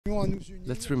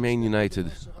Let's remain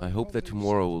united. I hope that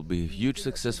tomorrow will be a huge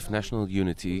success of national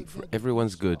unity for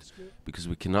everyone's good, because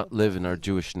we cannot live in our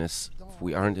Jewishness if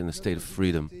we aren't in a state of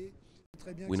freedom.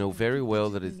 We know very well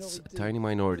that it's a tiny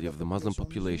minority of the Muslim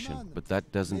population, but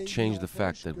that doesn't change the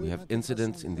fact that we have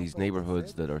incidents in these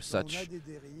neighborhoods that are such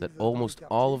that almost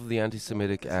all of the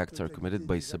anti-Semitic acts are committed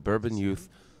by suburban youth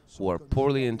who are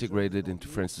poorly integrated into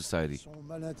French society.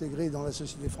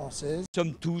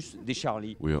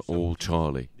 We are all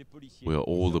Charlie. We are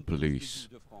all the police.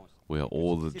 We are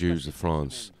all the Jews of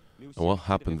France. And what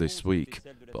happened this week,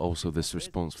 but also this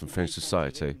response from French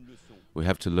society, we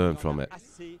have to learn from it.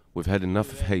 We've had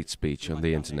enough of hate speech on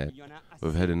the internet.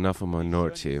 We've had enough of a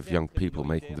minority of young people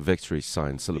making the victory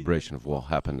sign celebration of what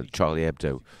happened at Charlie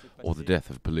Hebdo, or the death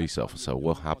of a police officer,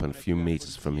 what happened a few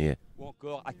meters from here.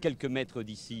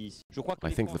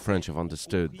 I think the French have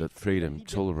understood that freedom,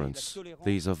 tolerance,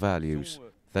 these are values.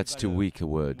 That's too weak a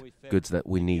word, goods that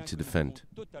we need to defend.